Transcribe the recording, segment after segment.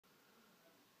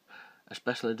A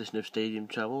special edition of Stadium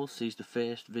Travels sees the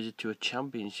first visit to a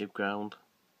championship ground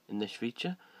in this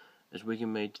feature, as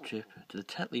Wigan made the trip to the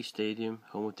Tetley Stadium,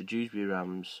 home of the Dewsbury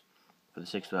Rams, for the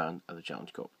 6th round of the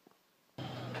Challenge Cup.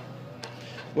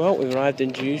 Well, we've arrived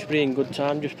in Dewsbury in good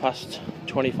time, just past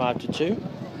 25 to 2.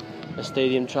 As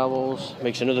Stadium Travels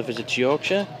makes another visit to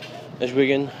Yorkshire, as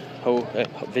Wigan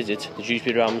visit the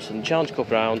Dewsbury Rams in the Challenge Cup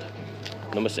round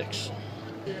number 6.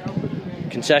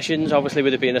 Concessions, obviously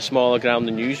with it being a smaller ground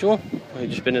than usual. We've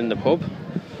just been in the pub.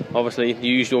 Obviously the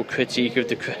usual critique of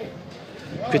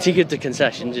the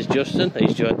concessions is Justin.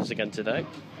 He's joined us again today.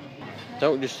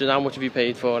 So Justin, how much have you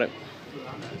paid for it?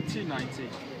 £2.90.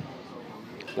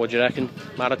 What do you reckon?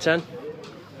 Out of 10?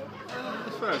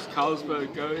 As far as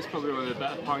Carlsberg goes, it's probably one of the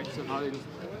better pints I've had in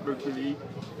rugby league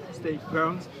stake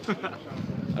grounds.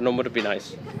 A number would be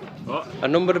nice. What? A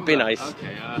number would be nice.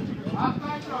 Okay,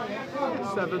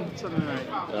 7 or 8.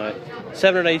 Alright.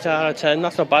 7 or 8 out of 10,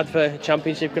 that's not bad for a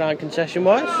championship ground concession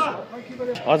wise.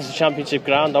 As a championship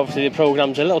ground, obviously the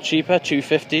programme's a little cheaper,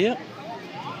 £2.50 here.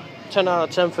 10 out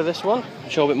of 10 for this one.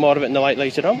 Show a bit more of it in the light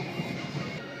later on.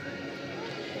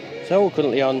 So we're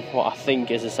currently on what I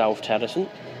think is a South Terracing.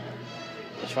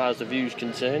 As far as the view's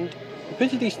concerned,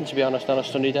 pretty decent to be honest on a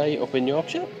sunny day up in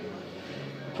Yorkshire.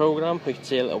 Programme, we can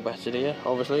see a little better here,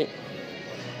 obviously.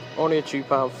 Only a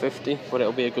 £2.50, but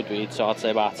it'll be a good read, so I'd say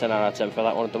about 10 out of 10 for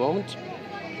that one at the moment.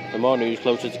 The more news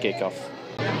closer to kick-off.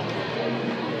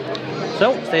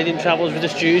 So, Stadium Travels with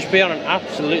us Dewsbury on an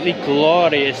absolutely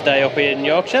glorious day up here in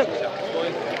Yorkshire.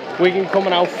 Wigan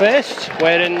coming out first,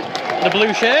 wearing the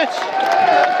blue shirt.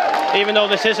 Even though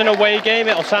this is an away game,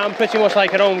 it'll sound pretty much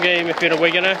like a home game if you're a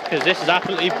Wiganer, because this is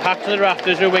absolutely packed to the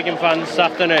rafters with Wigan fans this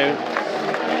afternoon.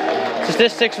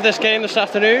 Statistics for this game this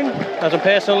afternoon, as a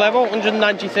personal level,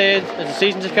 193rd as a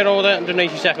season ticket holder,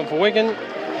 182nd for Wigan,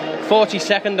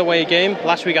 42nd away game.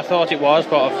 Last week I thought it was,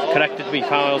 but I've corrected my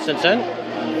file since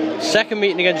then. Second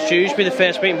meeting against Dewsbury, the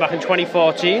first meeting back in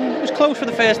 2014. It was close for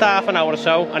the first half an hour or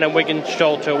so, and then Wigan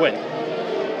strolled to a win.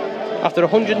 After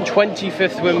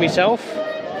 125th win myself,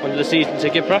 under the season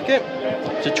ticket bracket,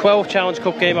 it's a 12 Challenge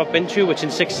Cup game I've been to, which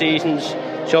in 6 seasons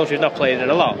shows we've not played it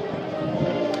a lot.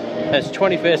 It's the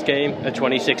 21st game of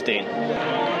 2016.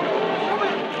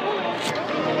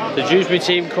 The Dewsbury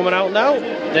team coming out now.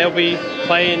 They'll be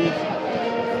playing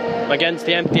against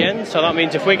the empty end, so that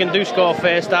means if Wigan do score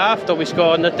first half, they'll be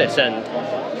scoring at this end.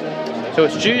 So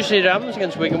it's Dewsbury Rams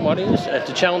against Wigan Warriors. It's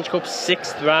the Challenge Cup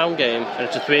 6th round game, and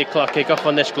it's a 3 o'clock kick-off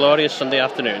on this glorious Sunday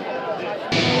afternoon.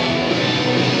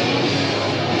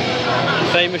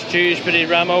 Famous Dewsbury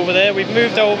Ram over there. We've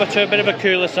moved over to a bit of a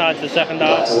cooler side to the second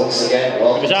half.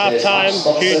 It was half time,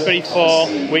 Dewsbury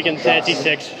 4, Wigan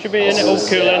 36. Should be a little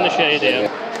cooler in the shade here.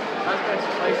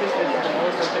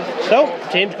 So,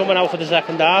 team's coming out for the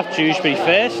second half, Dewsbury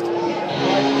first.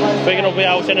 Wigan will be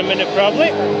out in a minute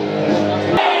probably.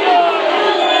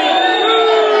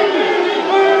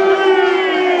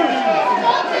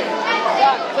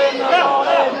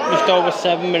 Just over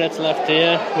 7 minutes left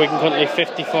here. Wigan currently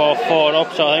 54-4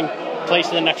 up, so I think place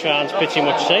in the next round's pretty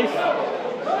much safe.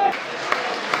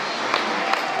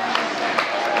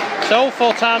 So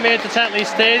full time here at the Tetley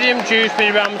Stadium.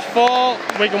 Dewsbury Rams 4,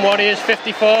 Wigan Warriors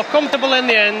 54. Comfortable in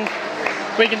the end.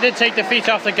 Wigan did take the feet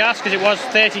off the gas because it was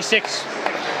 36-4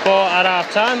 at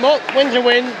half time. But win's a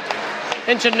win.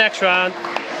 Into the next round.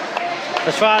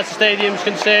 As far as the stadium's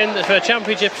concerned, for a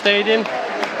championship stadium,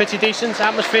 pretty decent.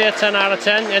 Atmosphere 10 out of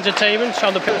 10. Entertainment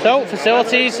on the pitch. So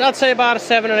facilities, I'd say about a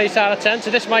 7 or 8 out of 10. So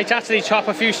this might actually top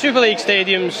a few Super League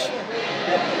stadiums.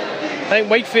 I think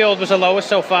Wakefield was the lowest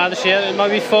so far this year. It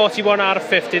might be 41 out of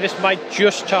 50. This might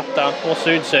just top that. We'll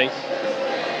soon see.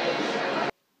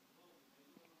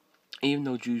 Even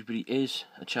though Dewsbury is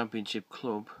a championship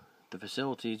club, the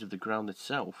facilities of the ground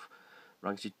itself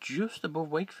ranks it just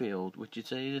above Wakefield, which you'd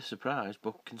say is a surprise,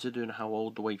 but considering how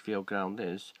old the Wakefield ground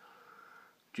is,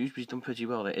 Dewsbury's done pretty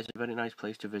well. It is a very nice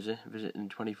place to visit in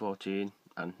 2014,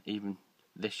 and even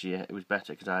this year it was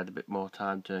better because I had a bit more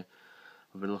time to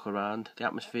have a look around. The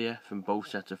atmosphere from both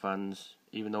sets of fans,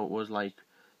 even though it was like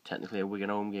technically a Wigan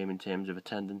home game in terms of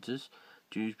attendances,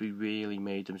 Dewsbury really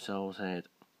made themselves heard.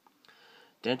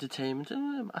 The entertainment,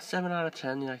 a 7 out of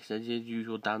 10, like I said, your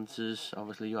usual dancers.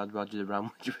 Obviously you had Roger the Ram,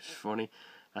 which was funny.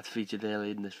 That's featured earlier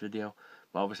in this video.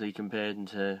 But obviously compared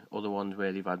to other ones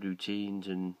where they've had routines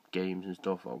and games and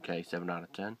stuff, okay, 7 out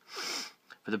of 10.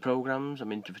 For the programmes, I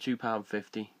mean, for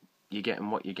 £2.50, you're getting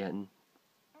what you're getting.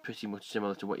 Pretty much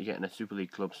similar to what you get in the Super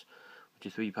League clubs, which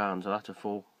is £3, so that's a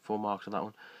full marks on that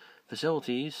one.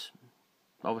 Facilities,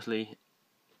 obviously,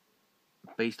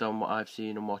 based on what I've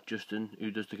seen and what Justin,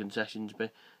 who does the concessions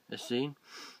bit, has seen,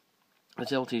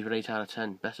 Facilities were 8 out of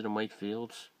 10, better than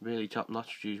Wakefield's, really top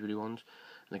notch Dewsbury ones.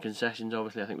 And the concessions,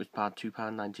 obviously, I think was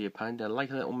 £2.90 a pint. They're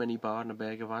like a little mini bar and a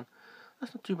burger van.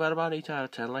 That's not too bad, about 8 out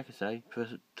of 10, like I say, for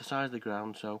the size of the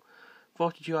ground. So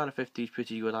 42 out of 50 is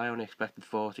pretty good. I only expected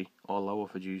 40 or lower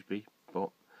for Dewsbury, but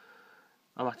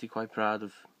I'm actually quite proud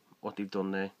of what they've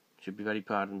done there. Should be very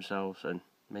proud of themselves, and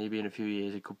maybe in a few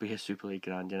years it could be a Super League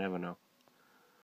ground, you never know.